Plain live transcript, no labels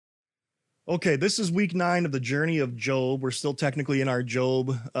Okay, this is week 9 of the journey of Job. We're still technically in our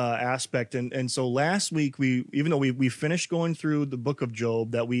Job aspect, and so last week even though we finished going through the book of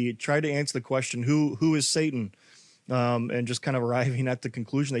Job, that we tried to answer the question who is Satan, and just kind of arriving at the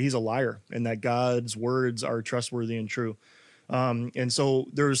conclusion that he's a liar and that God's words are trustworthy and true. And so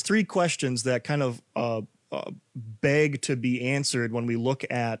there's 3 questions that kind of beg to be answered when we look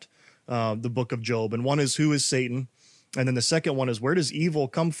at the book of Job, and one is who is Satan. And then the second one is where does evil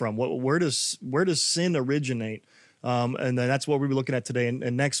come from? Where does sin originate? And then that's what we'll be looking at today.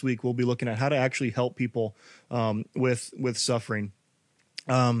 And next week we'll be looking at how to actually help people with suffering.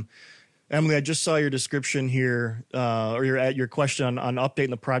 Emily, I just saw your description here, or your question on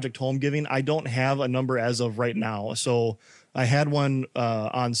updating the Project Home Giving. I don't have a number as of right now, so I had one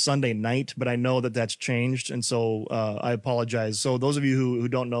on Sunday night, but I know that that's changed, and so I apologize. So those of you who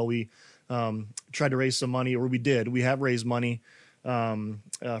don't know, we tried to raise some money, or we did. We have raised money for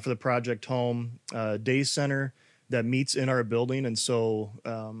the Project Home Day Center that meets in our building. And so,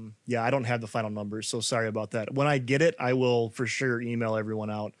 I don't have the final numbers, so sorry about that. When I get it, I will for sure email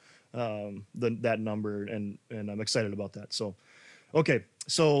everyone out that number, and I'm excited about that. So, okay.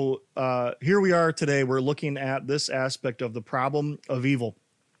 So here we are today. We're looking at this aspect of the problem of evil.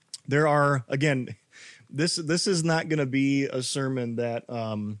 There are, again, this is not going to be a sermon that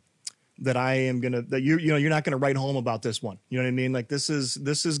that I am gonna you're not gonna write home about this one. You know what I mean? Like this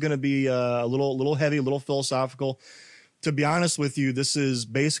is gonna be a little heavy, a little philosophical. To be honest with you, this is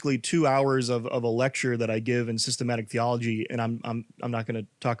basically 2 hours of a lecture that I give in systematic theology, and I'm not going to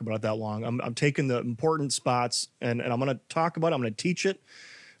talk about it that long. I'm taking the important spots and I'm going to talk about it. I'm going to teach it.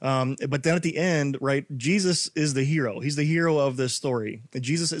 But then at the end, right, Jesus is the hero. He's the hero of this story.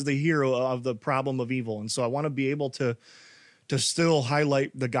 Jesus is the hero of the problem of evil. And so I want to be able to still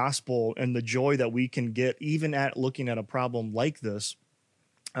highlight the gospel and the joy that we can get even at looking at a problem like this.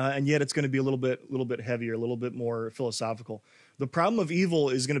 And yet it's going to be a little bit heavier, a little bit more philosophical. The problem of evil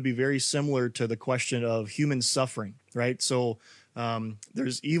is going to be very similar to the question of human suffering, right? So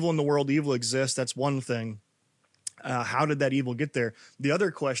there's evil in the world. Evil exists. That's one thing. How did that evil get there? The other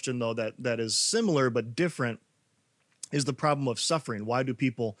question, though, that is similar but different is the problem of suffering. Why do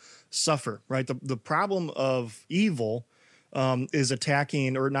people suffer, right? The problem of evil is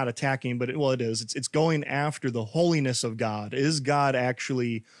attacking, or not attacking, but it is. It's going after the holiness of God. Is God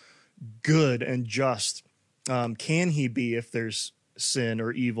actually good and just? Can he be if there's sin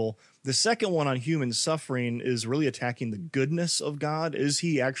or evil? The second one on human suffering is really attacking the goodness of God. Is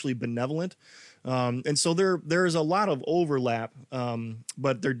he actually benevolent? And so there's a lot of overlap,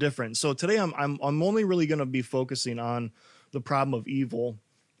 but they're different. So today I'm only really going to be focusing on the problem of evil,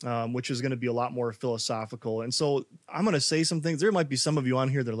 which is going to be a lot more philosophical. And so I'm going to say some things. There might be some of you on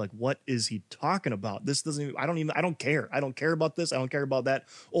here that are like, what is he talking about? This doesn't even, I don't care. I don't care about this. I don't care about that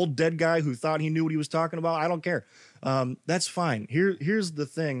old dead guy who thought he knew what he was talking about. I don't care. That's fine. Here's the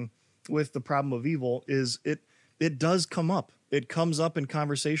thing with the problem of evil is it does come up. It comes up in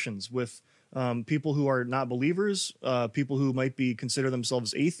conversations with people who are not believers, people who might be consider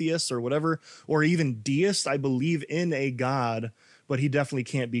themselves atheists or whatever, or even deists. I believe in a God, but he definitely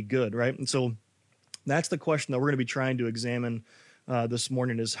can't be good, right? And so that's the question that we're going to be trying to examine this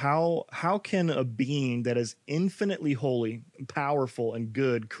morning is how can a being that is infinitely holy, powerful, and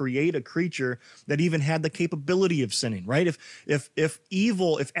good create a creature that even had the capability of sinning, right? If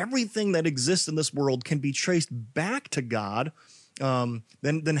evil, if everything that exists in this world can be traced back to God,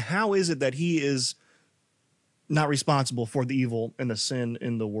 then how is it that he is not responsible for the evil and the sin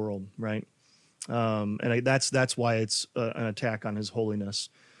in the world, right? That's why it's an attack on his holiness.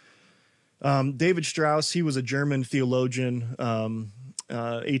 David Strauss, he was a German theologian,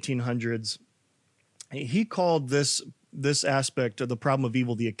 1800s. He called this aspect of the problem of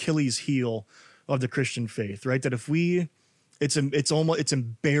evil the Achilles heel of the Christian faith, right? That it's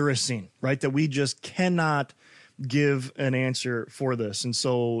embarrassing, right? That we just cannot give an answer for this. And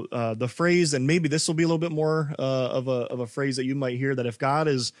so the phrase, and maybe this will be a little bit more of a phrase that you might hear, that if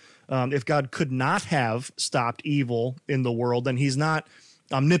God could not have stopped evil in the world, then he's not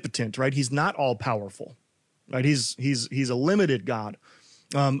omnipotent, right? He's not all powerful, right? He's a limited God.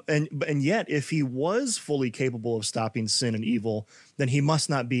 And yet if he was fully capable of stopping sin and evil, then he must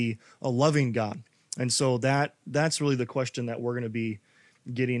not be a loving God. And so that's really the question that we're going to be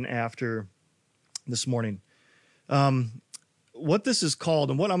getting after this morning. What this is called,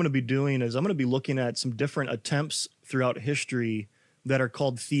 and what I'm going to be doing is I'm going to be looking at some different attempts throughout history that are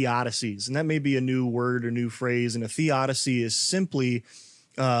called theodicies. And that may be a new word or new phrase. And a theodicy is simply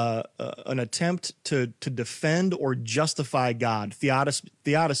an attempt to defend or justify God.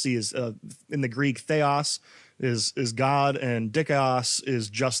 Theodicy is in the Greek theos, is God, and dikaios is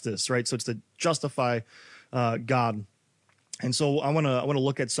justice, right? So it's to justify God. And so I want to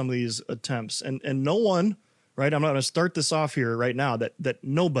look at some of these attempts, and no one, right? I'm not going to start this off here right now that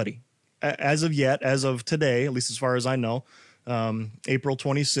nobody, as of yet, as of today, at least as far as I know, April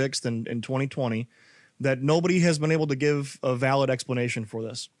 26th in 2020, that nobody has been able to give a valid explanation for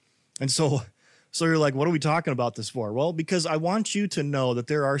this. And so you're like, what are we talking about this for? Well, because I want you to know that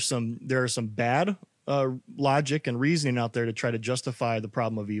there are some bad logic and reasoning out there to try to justify the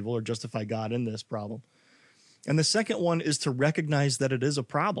problem of evil or justify God in this problem. And the second one is to recognize that it is a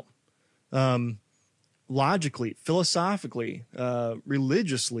problem. Logically, philosophically,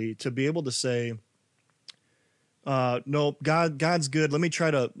 religiously, to be able to say, no, God's good. Let me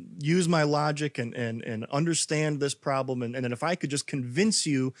try to use my logic and understand this problem. And then if I could just convince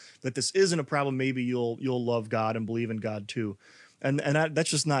you that this isn't a problem, maybe you'll love God and believe in God too. And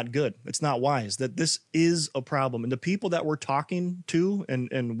that's just not good. It's not wise. That this is a problem. And the people that we're talking to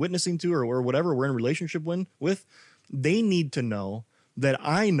and witnessing to or whatever we're in relationship with, they need to know that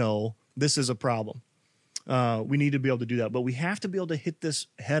I know this is a problem. We need to be able to do that. But we have to be able to hit this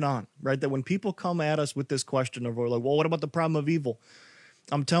head on, right? That when people come at us with this question of like, well, what about the problem of evil?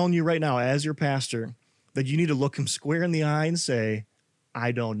 I'm telling you right now, as your pastor, that you need to look him square in the eye and say,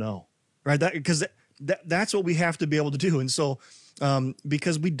 I don't know, right? Because that's what we have to be able to do. And so,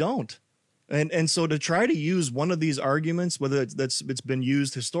 because we don't. And so to try to use one of these arguments, whether it's been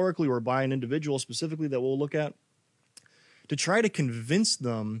used historically or by an individual specifically that we'll look at, to try to convince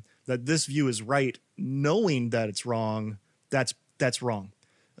them that this view is right, knowing that it's wrong, that's wrong.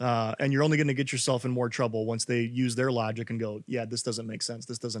 And you're only going to get yourself in more trouble once they use their logic and go, yeah, this doesn't make sense.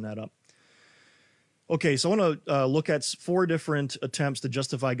 This doesn't add up. Okay, so I want to look at 4 different attempts to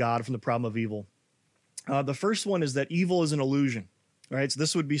justify God from the problem of evil. The first one is that evil is an illusion, right? So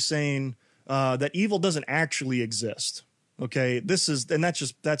this would be saying that evil doesn't actually exist. Okay, that's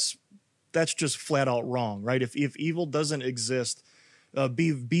just flat out wrong, right? If evil doesn't exist,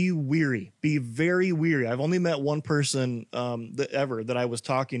 be weary, be very weary. I've only met one person that I was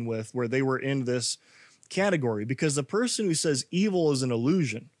talking with where they were in this category, because the person who says evil is an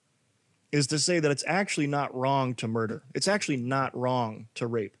illusion is to say that it's actually not wrong to murder. It's actually not wrong to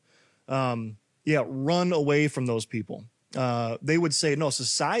rape. Run away from those people. They would say, no,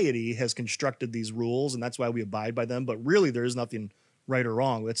 society has constructed these rules and that's why we abide by them. But really there is nothing right or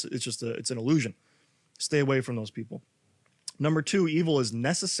wrong. It's an illusion. Stay away from those people. Number 2, evil is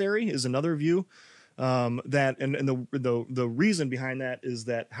necessary is another view. That the reason behind that is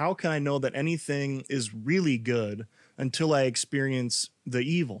that how can I know that anything is really good until I experience the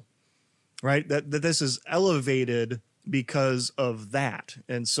evil, right? That this is elevated because of that.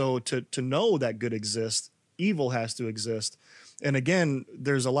 And so to know that good exists, evil has to exist. And again,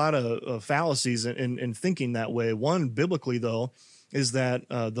 there's a lot of fallacies in thinking that way. One, biblically, though, is that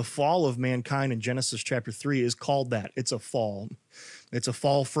the fall of mankind in Genesis chapter 3 is called that. It's a fall. It's a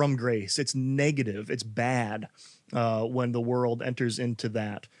fall from grace. It's negative. It's bad when the world enters into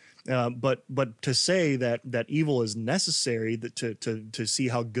that. But to say that evil is necessary to see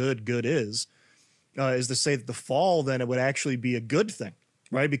how good is to say that the fall, then it would actually be a good thing,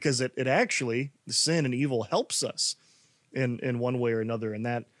 right? Because it actually, the sin and evil helps us in one way or another.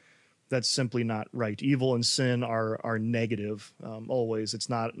 And that's simply not right. Evil and sin are negative always. It's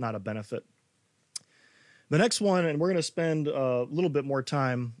not a benefit. The next one, and we're going to spend a little bit more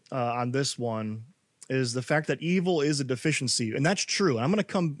time on this one, is the fact that evil is a deficiency, and that's true. And I'm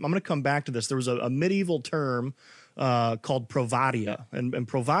going to come back to this. There was a medieval term called provadia, and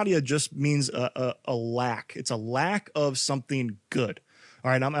provadia just means a lack. It's a lack of something good.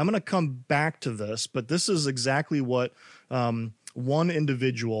 All right, I'm going to come back to this, but this is exactly what one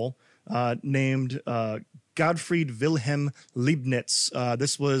individual named Gottfried Wilhelm Leibniz.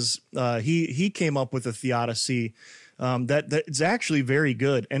 This was he came up with a theodicy that's actually very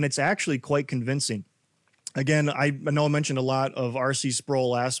good, and it's actually quite convincing. Again, I know I mentioned a lot of R.C.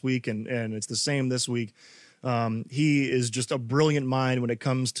 Sproul last week, and it's the same this week. He is just a brilliant mind when it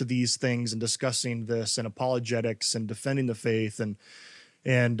comes to these things and discussing this and apologetics and defending the faith, and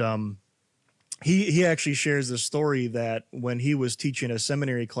he actually shares this story that when he was teaching a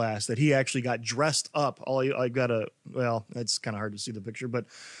seminary class, that he actually got dressed up. It's kind of hard to see the picture, but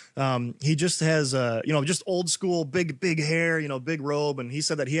he just has just old school, big hair, big robe, and he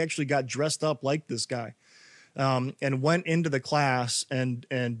said that he actually got dressed up like this guy. And went into the class and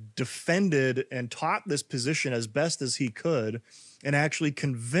defended and taught this position as best as he could, and actually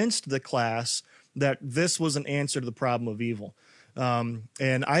convinced the class that this was an answer to the problem of evil.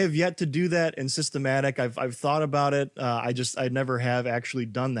 And I have yet to do that in systematic. I've thought about it. I never have actually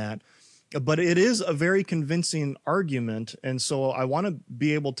done that. but it is a very convincing argument. And so I want to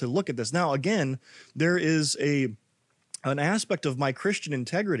be able to look at this. Now, again, there is an aspect of my Christian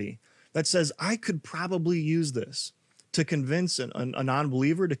integrity that says I could probably use this to convince a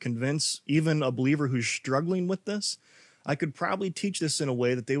non-believer, to convince even a believer who's struggling with this. I could probably teach this in a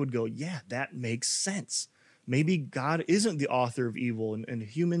way that they would go, yeah, that makes sense. Maybe God isn't the author of evil and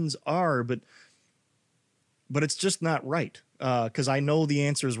humans are, but it's just not right, because I know the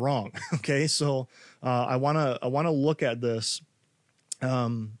answer is wrong. Okay, so I wanna look at this,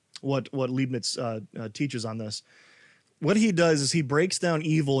 what Leibniz teaches on this. What he does is he breaks down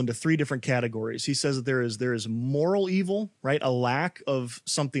evil into three different categories. He says that there is moral evil, right? A lack of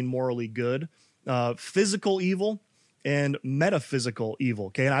something morally good, physical evil, and metaphysical evil.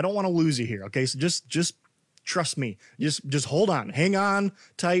 Okay, and I don't want to lose you here. Okay, so just trust me. Just hold on, hang on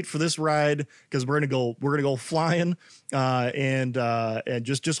tight for this ride, because we're gonna go flying, and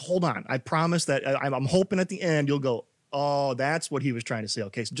just hold on. I promise that I'm hoping at the end you'll go, oh, that's what he was trying to say.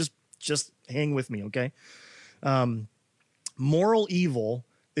 Okay, so just hang with me. Okay. Moral evil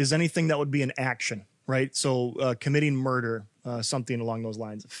is anything that would be an action, right? So committing murder, something along those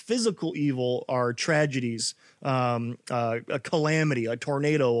lines. Physical evil are tragedies, a calamity, a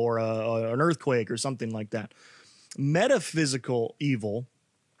tornado, or an earthquake, or something like that. Metaphysical evil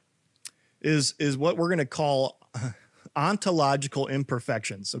is what we're going to call ontological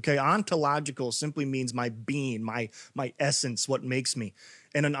imperfections. Okay, ontological simply means my being, my essence, what makes me,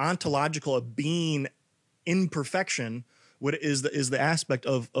 and an ontological, a being imperfection, what is the aspect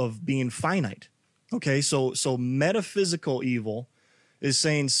of being finite. Okay, so metaphysical evil is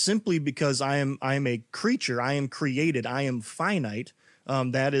saying simply because I am a creature, I am created, I am finite,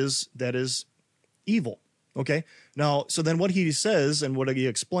 that is evil. Okay, now so then what he says and what he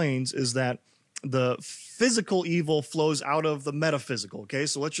explains is that the physical evil flows out of the metaphysical. Okay,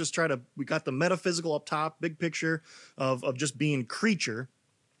 so let's just we got the metaphysical up top, big picture of just being creature.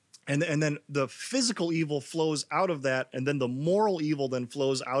 And then the physical evil flows out of that, and then the moral evil then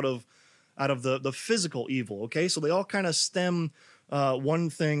flows out of the physical evil. Okay, so they all kind of stem one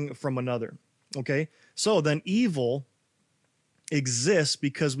thing from another. Okay, so then evil exists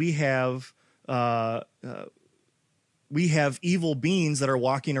because we have evil beings that are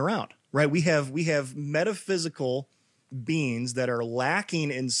walking around, right? We have metaphysical beings that are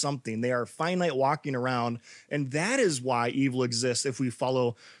lacking in something. They are finite, walking around, and that is why evil exists if we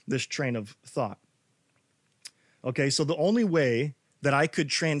follow this train of thought. Okay, so the only way that I could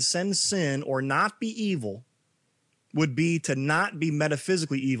transcend sin or not be evil would be to not be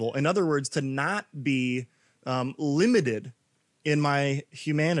metaphysically evil. In other words, to not be limited in my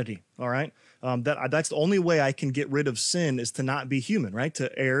humanity. All right, that's the only way I can get rid of sin, is to not be human. Right,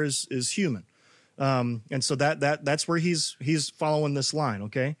 to err is human. And so that's where he's following this line.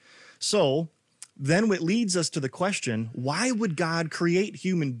 Okay, so then it leads us to the question: why would God create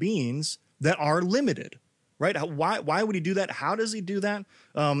human beings that are limited? Right? Why would he do that? How does he do that?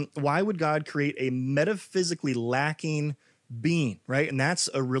 Why would God create a metaphysically lacking being? Right? And that's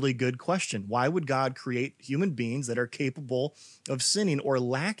a really good question. Why would God create human beings that are capable of sinning or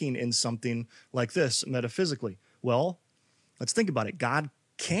lacking in something like this metaphysically? Well, let's think about it. God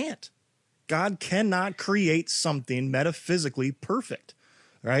can't. God cannot create something metaphysically perfect,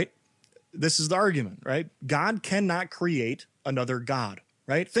 right? This is the argument, right? God cannot create another God,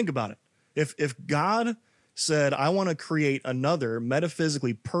 right? Think about it. If God said, I want to create another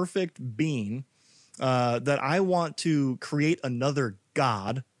metaphysically perfect being, that I want to create another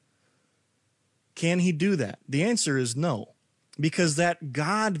God, can he do that? The answer is no, because that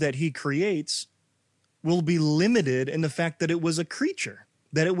God that he creates will be limited in the fact that it was a creature,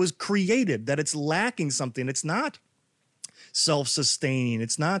 that it was created, that it's lacking something. It's not self-sustaining.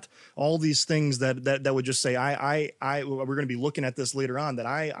 It's not all these things that would just say, we're going to be looking at this later on, that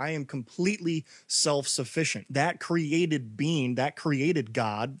I am completely self-sufficient. That created being, that created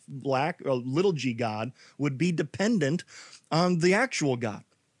God, little g God, would be dependent on the actual God.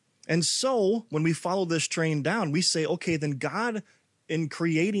 And so when we follow this train down, we say, okay, then God, in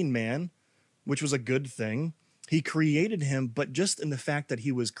creating man, which was a good thing, he created him, but just in the fact that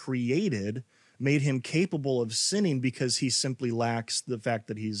he was created made him capable of sinning, because he simply lacks the fact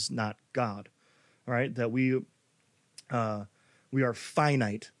that he's not God. All right, that we are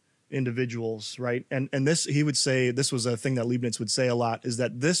finite individuals, right? And this, he would say, this was a thing that Leibniz would say a lot, is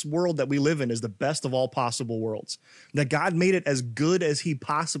that this world that we live in is the best of all possible worlds. That God made it as good as he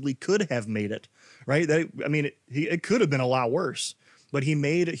possibly could have made it, right? It could have been a lot worse, but he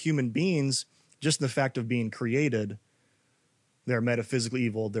made human beings, just in the fact of being created, they're metaphysically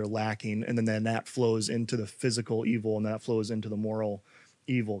evil, they're lacking, and then that flows into the physical evil, and that flows into the moral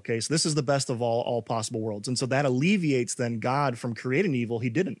evil. Okay, so this is the best of all possible worlds, and so that alleviates then God from creating evil. He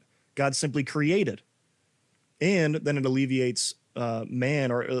didn't. God simply created, and then it alleviates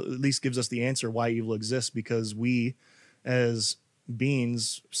man, or at least gives us the answer why evil exists, because we, as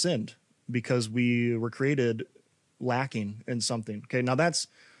beings, sinned, because we were created lacking in something. Okay, now that's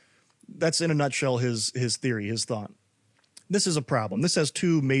in a nutshell his theory, his thought. This is a problem. This has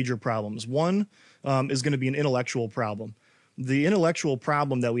two major problems. One is going to be an intellectual problem. The intellectual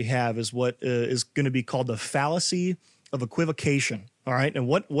problem that we have is what is going to be called the fallacy of equivocation. All right. And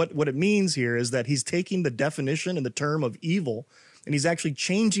what it means here is that he's taking the definition and the term of evil, and he's actually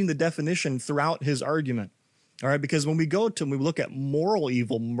changing the definition throughout his argument. All right. Because when we look at moral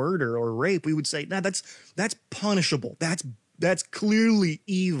evil, murder or rape, we would say, nah, that's punishable. That's clearly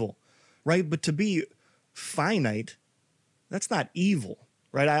evil. Right. But to be finite, that's not evil.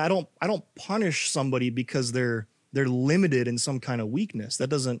 Right. I don't punish somebody because they're limited in some kind of weakness. That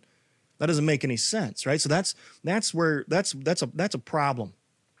doesn't make any sense, right? So that's a problem,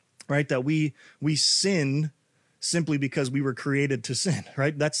 right? That we sin simply because we were created to sin,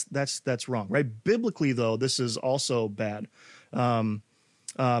 right? That's wrong, right? Biblically, though, this is also bad, and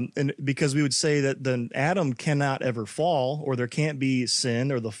because we would say that then Adam cannot ever fall, or there can't be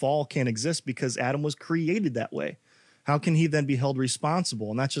sin, or the fall can't exist because Adam was created that way. How can he then be held responsible?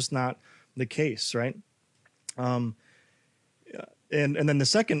 And that's just not the case, right? And then the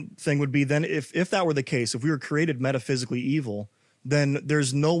second thing would be then if that were the case, if we were created metaphysically evil, then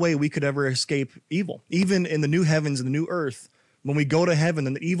there's no way we could ever escape evil. Even in the new heavens and the new earth, when we go to heaven,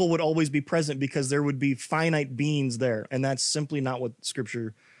 then the evil would always be present because there would be finite beings there. And that's simply not what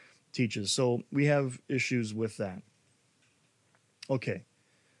Scripture teaches. So we have issues with that. Okay.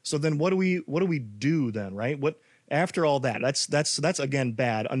 So then what do we do then, right? After all that, that's again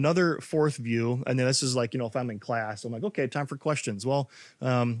bad. Another fourth view, and then this is like, if I'm in class, I'm like, okay, time for questions. Well,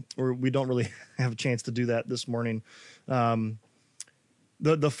 we don't really have a chance to do that this morning. The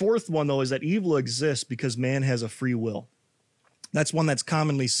fourth one, though, is that evil exists because man has a free will. That's one that's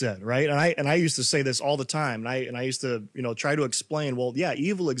commonly said, right? And I used to say this all the time, and I used to try to explain. Well, yeah,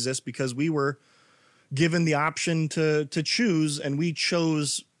 evil exists because we were given the option to choose, and we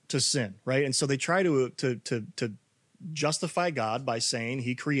chose to sin, right? And so they try to justify God by saying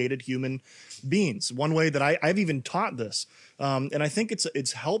he created human beings. One way that I've even taught this, and I think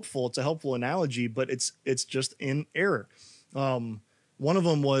it's helpful. It's a helpful analogy, but it's just in error. One of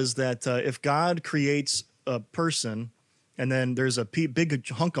them was that if God creates a person, and then there's a big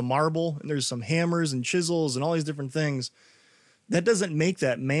hunk of marble, and there's some hammers and chisels and all these different things, that doesn't make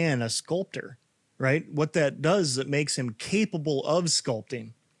that man a sculptor, right? What that does is it makes him capable of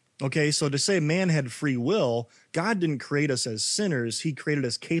sculpting. Okay, so to say man had free will, God didn't create us as sinners. He created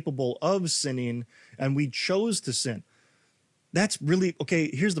us capable of sinning, and we chose to sin. That's really,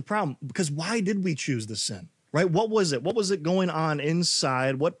 okay, here's the problem. Because why did we choose to sin, right? What was it? What was it going on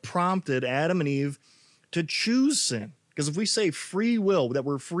inside? What prompted Adam and Eve to choose sin? Because if we say free will, that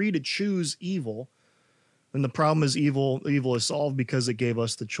we're free to choose evil, then the problem is evil is solved because it gave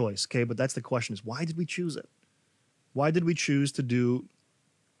us the choice, okay? But that's the question, is why did we choose it? Why did we choose to do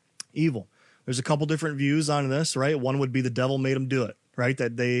evil? There's a couple different views on this, right? One would be the devil made them do it, right?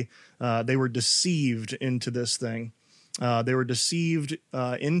 That they were deceived into this thing. They were deceived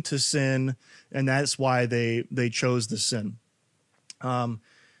into sin, and that's why they chose the sin.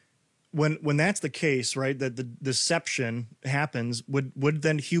 When that's the case, right, that the deception happens, would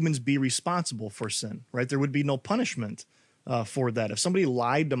then humans be responsible for sin, right? There would be no punishment for that. If somebody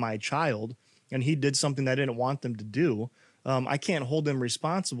lied to my child and he did something that I didn't want them to do, I can't hold him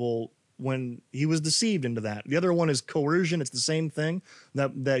responsible when he was deceived into that. The other one is coercion. It's the same thing,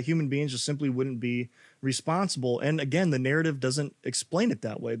 that human beings just simply wouldn't be responsible. And again, the narrative doesn't explain it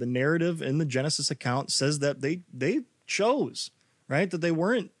that way. The narrative in the Genesis account says that they chose, right? That they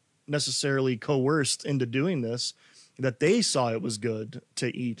weren't necessarily coerced into doing this, that they saw it was good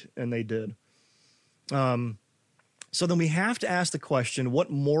to eat, and they did. So then we have to ask the question,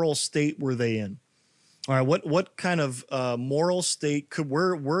 what moral state were they in? All right, what kind of moral state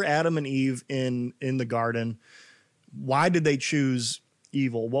were Adam and Eve in the garden? Why did they choose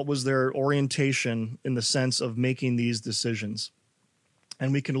evil? What was their orientation in the sense of making these decisions?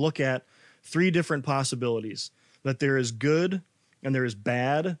 And we can look at three different possibilities: that there is good, and there is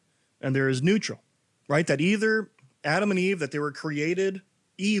bad, and there is neutral, right? That either Adam and Eve, that they were created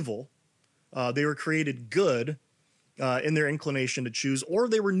evil, they were created good in their inclination to choose, or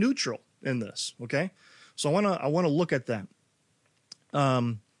they were neutral in this, okay? So I want to look at that.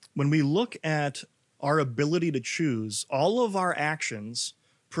 When we look at our ability to choose, all of our actions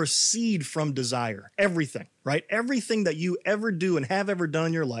proceed from desire. Everything, right? Everything that you ever do and have ever done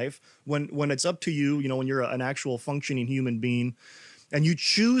in your life, when it's up to you, when you're an actual functioning human being and you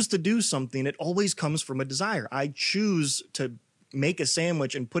choose to do something, it always comes from a desire. I choose to make a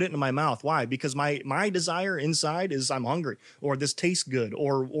sandwich and put it in my mouth. Why? Because my desire inside is I'm hungry, or this tastes good,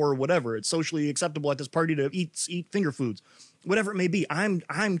 or whatever. It's socially acceptable at this party to eat finger foods, whatever it may be.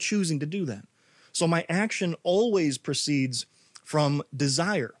 I'm choosing to do that. So my action always proceeds from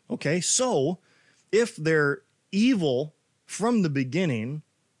desire. Okay, so if they're evil from the beginning,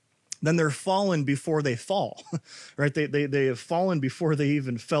 then they're fallen before they fall, right? They have fallen before they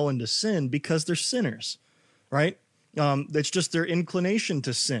even fell into sin because they're sinners, right? That's just their inclination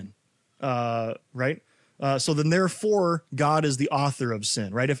to sin, right? So then therefore God is the author of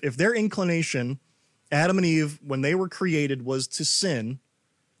sin, right? If their inclination, Adam and Eve, when they were created, was to sin,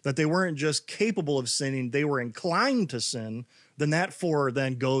 that they weren't just capable of sinning, they were inclined to sin, then that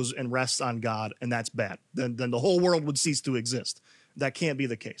then goes and rests on God, and that's bad. Then the whole world would cease to exist. That can't be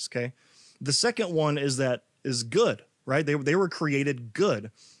the case, okay? The second one is good, right? They were created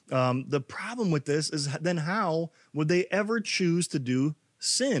good. The problem with this is then how would they ever choose to do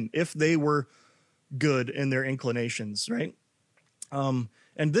sin if they were good in their inclinations, right? And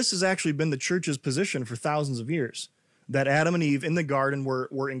this has actually been the church's position for thousands of years, that Adam and Eve in the garden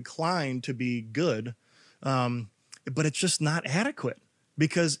were inclined to be good, but it's just not adequate.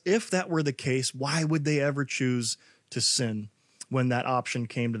 Because if that were the case, why would they ever choose to sin when that option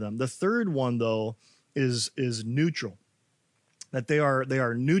came to them? The third one, though, is neutral. That they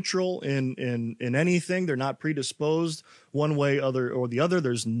are neutral in anything. They're not predisposed one way or the other.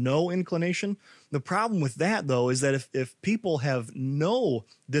 There's no inclination. The problem with that, though, is that if people have no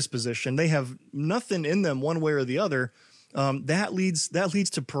disposition, they have nothing in them one way or the other, that leads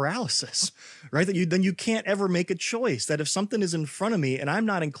to paralysis, right? Then you can't ever make a choice. That if something is in front of me and I'm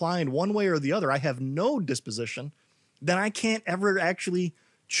not inclined one way or the other, I have no disposition, then I can't ever actually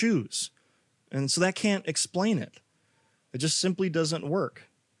choose. And so that can't explain it. It just simply doesn't work.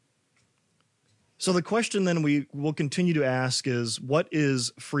 So the question then we will continue to ask is, what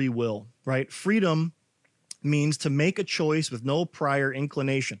is free will, right? Freedom means to make a choice with no prior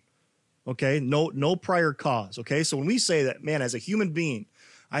inclination, okay? No prior cause, okay? So when we say that, man, as a human being,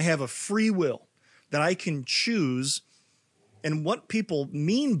 I have a free will that I can choose, and what people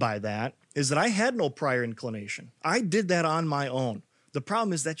mean by that is that I had no prior inclination. I did that on my own. The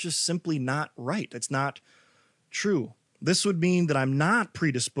problem is that's just simply not right. It's not true. This would mean that I'm not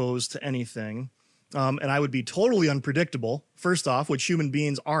predisposed to anything, and I would be totally unpredictable. First off, which human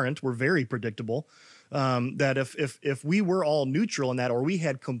beings aren't. We're very predictable. That if we were all neutral in that, or we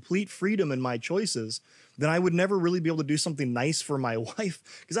had complete freedom in my choices, then I would never really be able to do something nice for my wife,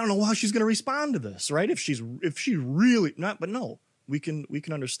 because I don't know how she's going to respond to this, right? If she really not, but no, we can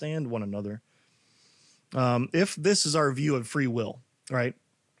understand one another. If this is our view of free will, right,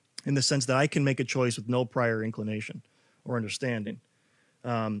 in the sense that I can make a choice with no prior inclination or understanding,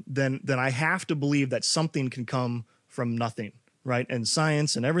 then I have to believe that something can come from nothing, right? And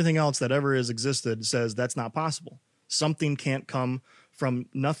science and everything else that ever has existed says that's not possible. Something can't come from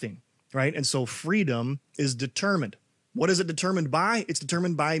nothing, right? And so freedom is determined. What is it determined by? It's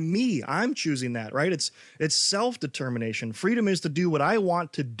determined by me. I'm choosing that, right? It's self-determination. Freedom is to do what I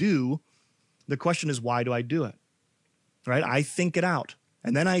want to do. The question is, why do I do it, right? I think it out,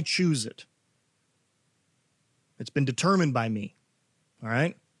 and then I choose it. It's been determined by me. All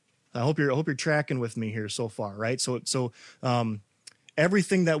right. I hope you're tracking with me here so far, right? So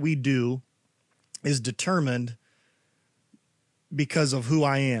everything that we do is determined because of who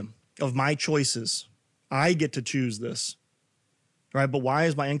I am, of my choices. I get to choose this, right? But why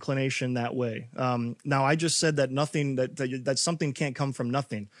is my inclination that way? Now, I just said that nothing that something can't come from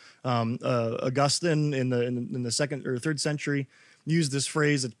nothing. Augustine in the second or third century used this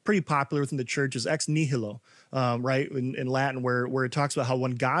phrase that's pretty popular within the church, is ex nihilo, right, in Latin, where it talks about how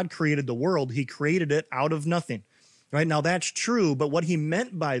when God created the world, he created it out of nothing, right? Now, that's true, but what he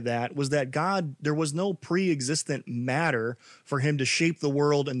meant by that was that there was no pre-existent matter for him to shape the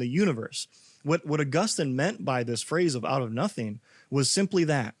world and the universe. What Augustine meant by this phrase of out of nothing was simply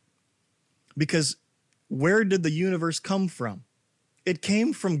that. Because where did the universe come from? It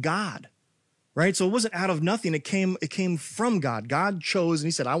came from God. Right? So it wasn't out of nothing. It came from God. God chose and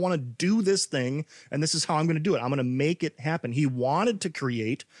he said, I want to do this thing, and this is how I'm going to do it. I'm going to make it happen. He wanted to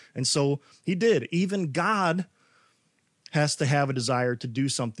create, and so he did. Even God has to have a desire to do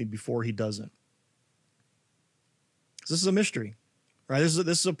something before he does it. So this is a mystery, right? This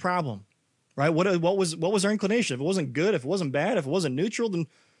is a problem, right? What was our inclination? If it wasn't good, if it wasn't bad, if it wasn't neutral, then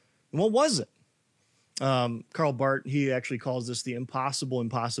what was it? Karl Barth, he actually calls this the impossible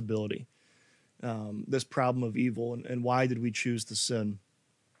impossibility, this problem of evil, and why did we choose to sin?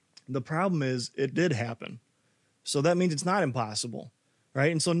 The problem is it did happen. So that means it's not impossible,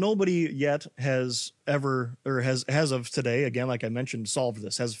 right? And so nobody yet has ever, or has of today, again, like I mentioned, solved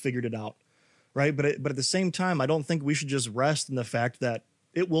this, has figured it out, right? But at the same time, I don't think we should just rest in the fact that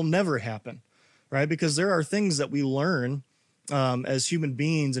it will never happen, right? Because there are things that we learn as human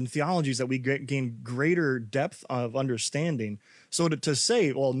beings and theologies that we gain greater depth of understanding. So to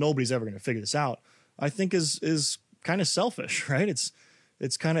say, well, nobody's ever going to figure this out, I think is kind of selfish, right?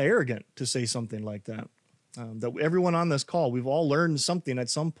 It's kind of arrogant to say something like that. That everyone on this call, we've all learned something at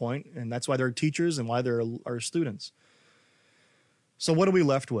some point, and that's why there are teachers and why there are students. So what are we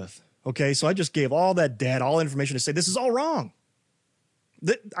left with? Okay, so I just gave all that data, all information to say this is all wrong.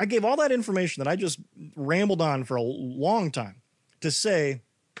 I gave all that information that I just rambled on for a long time to say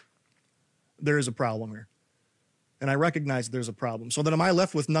there is a problem here. And I recognize there's a problem. So then am I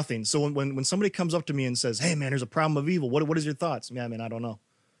left with nothing? So when somebody comes up to me and says, hey, man, there's a problem of evil, what is your thoughts? Yeah, man, I don't know.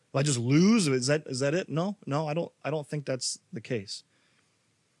 Will I just lose? Is that it? No, I don't think that's the case.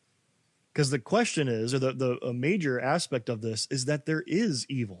 Because the question is, or the major aspect of this is that there is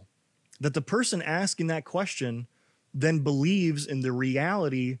evil. That the person asking that question then believes in the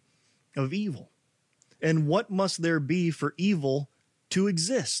reality of evil. And what must there be for evil to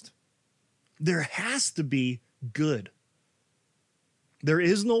exist? There has to be good. There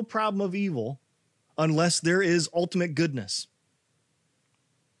is no problem of evil unless there is ultimate goodness.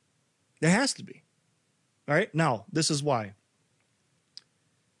 There has to be. All right. Now, this is why.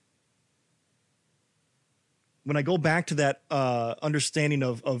 When I go back to that understanding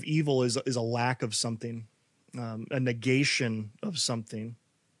of evil is a lack of something, a negation of something.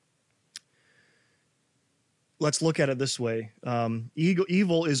 Let's look at it this way.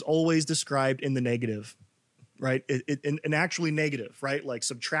 Evil is always described in the negative, right? And actually negative, right? Like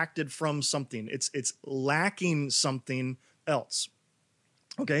subtracted from something. It's lacking something else.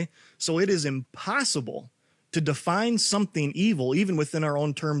 Okay, so it is impossible to define something evil, even within our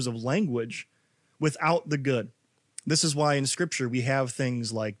own terms of language, without the good. This is why in Scripture we have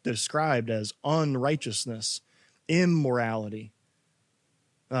things like described as unrighteousness, immorality,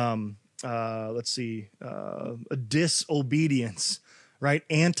 a disobedience, right?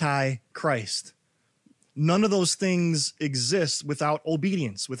 Anti-Christ. None of those things exist without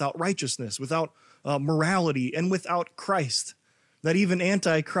obedience, without righteousness, without morality, and without Christ. That even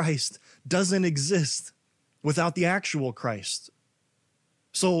Antichrist doesn't exist without the actual Christ.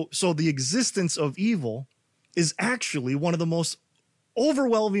 So the existence of evil is actually one of the most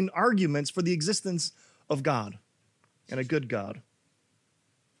overwhelming arguments for the existence of God and a good God.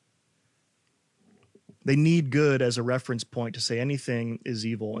 They need good as a reference point to say anything is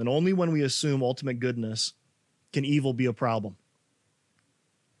evil, and only when we assume ultimate goodness can evil be a problem.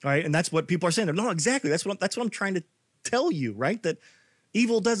 All right, and that's what people are saying. No, exactly. That's what I'm trying to tell you, right? That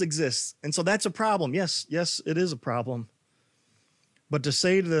evil does exist. And so that's a problem. Yes, it is a problem. But to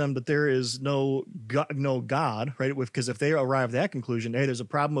say to them that there is no God, right? Because if they arrive at that conclusion, hey, there's a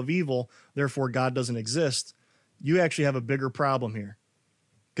problem of evil, therefore God doesn't exist, you actually have a bigger problem here.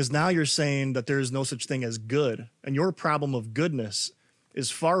 Because now you're saying that there is no such thing as good. And your problem of goodness is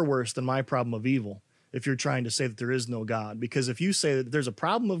far worse than my problem of evil if you're trying to say that there is no God. Because if you say that there's a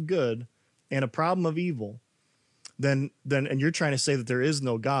problem of good and a problem of evil, then and you're trying to say that there is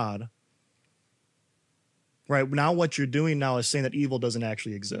no God, right? Now what you're doing now is saying that evil doesn't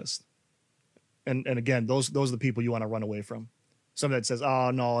actually exist. And again, those are the people you want to run away from. Somebody that says,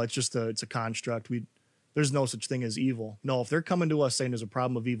 oh no, it's a construct. There's no such thing as evil. No, if they're coming to us saying there's a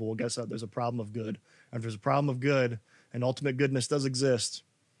problem of evil, well, guess what? There's a problem of good. And if there's a problem of good and ultimate goodness does exist,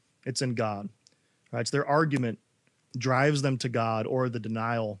 it's in God. Right? So their argument drives them to God or the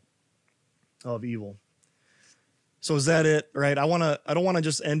denial of evil. So is that it, right? I don't want to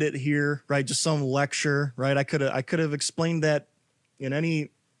just end it here, right? Just some lecture, right? I could have explained that in any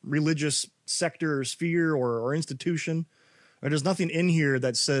religious sector or sphere or institution. Right? There's nothing in here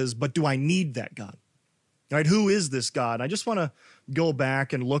that says, but do I need that God? Right? Who is this God? I just want to go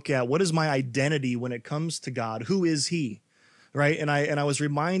back and look at what is my identity when it comes to God? Who is he? Right? And I was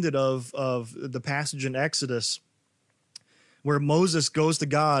reminded of the passage in Exodus where Moses goes to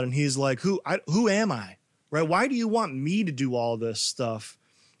God and he's like, who am I? Right? Why do you want me to do all this stuff?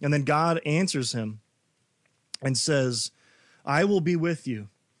 And then God answers him and says, I will be with you.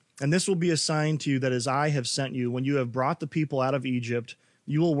 And this will be a sign to you that as I have sent you, when you have brought the people out of Egypt,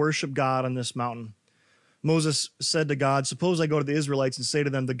 you will worship God on this mountain. Moses said to God, suppose I go to the Israelites and say to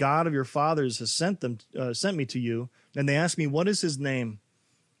them, the God of your fathers has sent me to you. And they ask me, what is his name?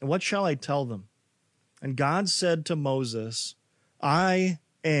 And what shall I tell them? And God said to Moses, I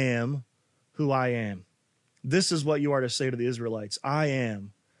am who I am. This is what you are to say to the Israelites. I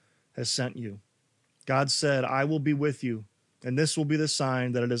am has sent you. God said, I will be with you, and this will be the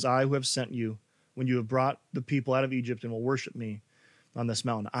sign that it is I who have sent you when you have brought the people out of Egypt and will worship me on this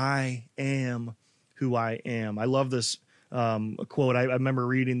mountain. I am who I am. I love this quote. I remember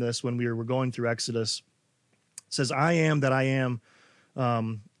reading this when we were going through Exodus. It says, I am that I am.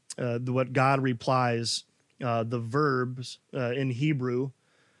 What God replies, the verbs in Hebrew,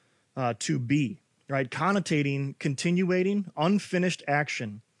 to be, right? Connotating, continuating, unfinished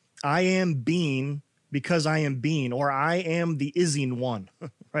action. I am being because I am being, or I am the ising one,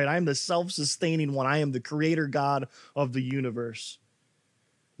 right? I am the self-sustaining one. I am the creator God of the universe.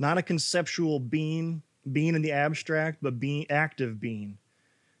 Not a conceptual being in the abstract, but being active being.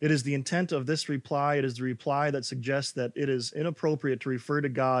 It is the intent of this reply. It is the reply that suggests that it is inappropriate to refer to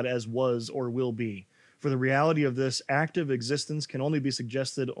God as was or will be. For the reality of this active existence can only be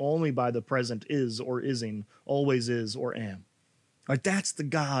suggested only by the present is or ising, always is or am. All right, that's the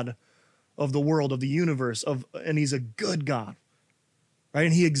God of the world, of the universe, and he's a good God, right?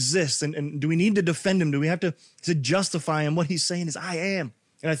 And he exists. And do we need to defend him? Do we have to justify him? What he's saying is, I am.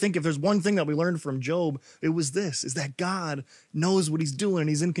 And I think if there's one thing that we learned from Job, it was this, is that God knows what he's doing and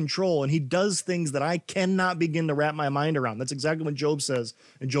he's in control and he does things that I cannot begin to wrap my mind around. That's exactly what Job says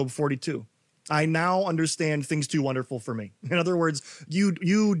in Job 42. I now understand things too wonderful for me. In other words,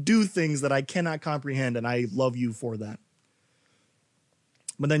 you do things that I cannot comprehend, and I love you for that.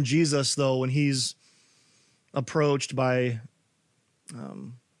 But then Jesus, though, when he's approached by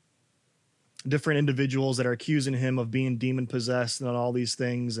different individuals that are accusing him of being demon-possessed and all these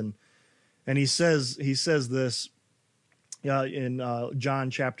things, and he says this in John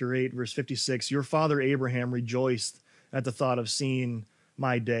chapter 8, verse 56, your father Abraham rejoiced at the thought of seeing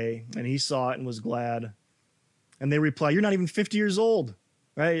my day, and he saw it and was glad. And they reply, you're not even 50 years old,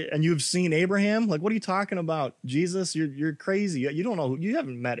 right? And you've seen Abraham? Like, what are you talking about? Jesus, you're crazy. You don't know, you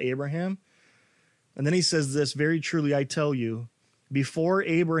haven't met Abraham. And then he says this, very truly I tell you, before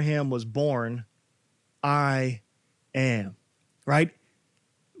Abraham was born, I am, right?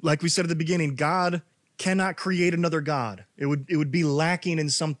 Like we said at the beginning, God cannot create another God. It would be lacking in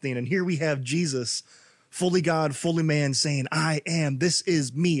something. And here we have Jesus, fully God, fully man, saying, I am, this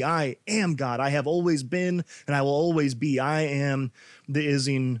is me. I am God. I have always been, and I will always be. I am the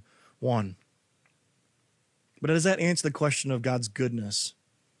ising one. But does that answer the question of God's goodness?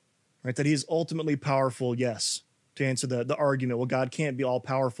 Right? That he is ultimately powerful, yes. To answer the argument, well, God can't be all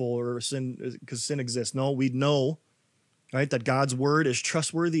powerful or sin because sin exists. No, we know, right, that God's word is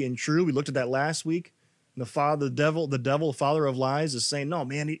trustworthy and true. We looked at that last week. And the devil, father of lies, is saying, no,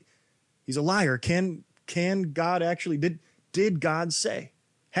 man, he's a liar. Can God actually, did God say?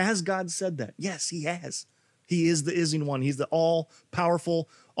 Has God said that? Yes, he has. He is the ising one. He's the all-powerful,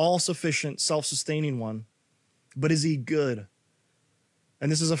 all-sufficient, self-sustaining one. But is he good?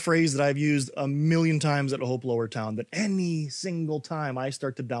 And this is a phrase that I've used a million times at Hope Lower Town, that any single time I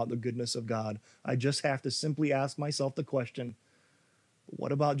start to doubt the goodness of God, I just have to simply ask myself the question,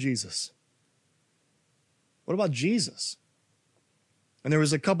 what about Jesus? What about Jesus? And there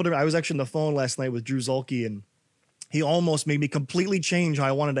was a couple of, I was actually on the phone last night with Drew Zolke, and he almost made me completely change how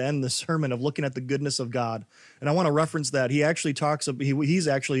I wanted to end the sermon of looking at the goodness of God. And I want to reference that. He actually talks, he's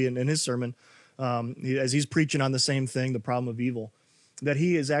actually in his sermon, as he's preaching on the same thing, the problem of evil, that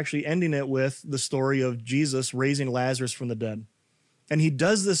he is actually ending it with the story of Jesus raising Lazarus from the dead. And he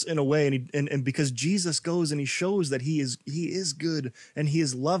does this in a way, and because Jesus goes and he shows that he is good and he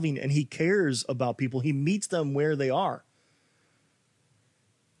is loving and he cares about people. He meets them where they are.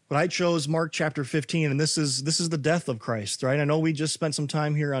 But I chose Mark chapter 15, and this is the death of Christ, right? I know we just spent some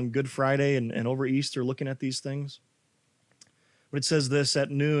time here on Good Friday and over Easter looking at these things. But it says this, at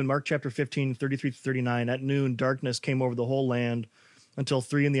noon, Mark chapter 15, 33 to 39, at noon, darkness came over the whole land until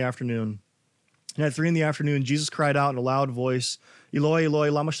 3 p.m. And at 3 p.m, Jesus cried out in a loud voice, Eloi,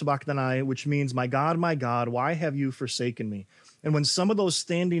 Eloi, lama sabachthani, which means, my God, why have you forsaken me? And when some of those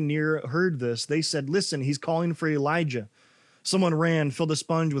standing near heard this, they said, listen, he's calling for Elijah. Someone ran, filled a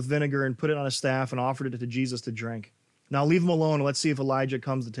sponge with vinegar, and put it on a staff and offered it to Jesus to drink. Now leave him alone and let's see if Elijah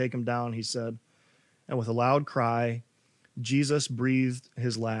comes to take him down, he said. And with a loud cry, Jesus breathed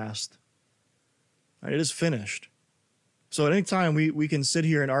his last. It is finished. So at any time we can sit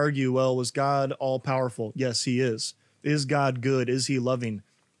here and argue, well, was God all-powerful? Yes, he is. Is God good? Is he loving?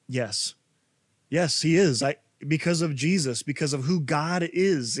 Yes. Yes, he is. Because of Jesus, because of who God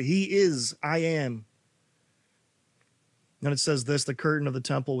is. He is, I am. And it says this, the curtain of the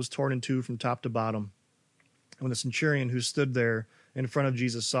temple was torn in two from top to bottom. And when the centurion who stood there in front of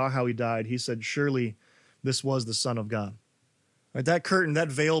Jesus saw how he died, he said, surely this was the Son of God. Right, that curtain, that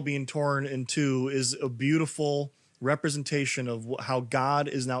veil being torn in two is a beautiful representation of how God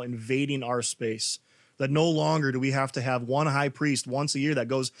is now invading our space. That no longer do we have to have one high priest once a year that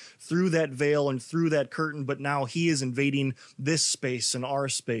goes through that veil and through that curtain, but now he is invading this space and our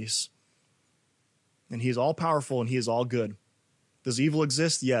space. And he is all powerful and he is all good. Does evil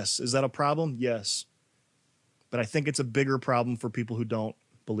exist? Yes. Is that a problem? Yes. But I think it's a bigger problem for people who don't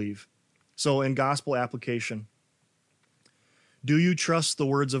believe. So in gospel application, do you trust the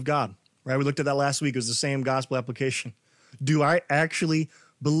words of God? Right? We looked at that last week. It was the same gospel application. Do I actually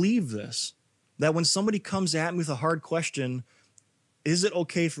believe this? That when somebody comes at me with a hard question, is it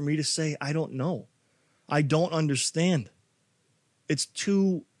okay for me to say, I don't know? I don't understand. It's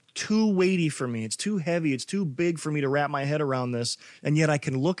too weighty for me. It's too heavy. It's too big for me to wrap my head around this. And yet I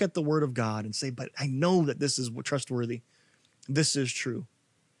can look at the word of God and say, but I know that this is trustworthy. This is true.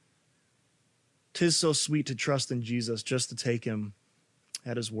 'Tis so sweet to trust in Jesus, just to take him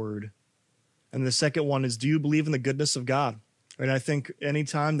at his word. And the second one is, do you believe in the goodness of God? And I think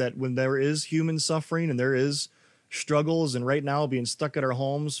anytime that when there is human suffering and there is struggles, and right now being stuck at our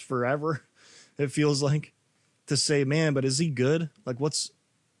homes forever, it feels like, to say, man, but is he good? Like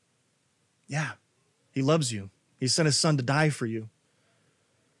yeah, he loves you. He sent his son to die for you.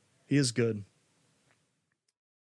 He is good.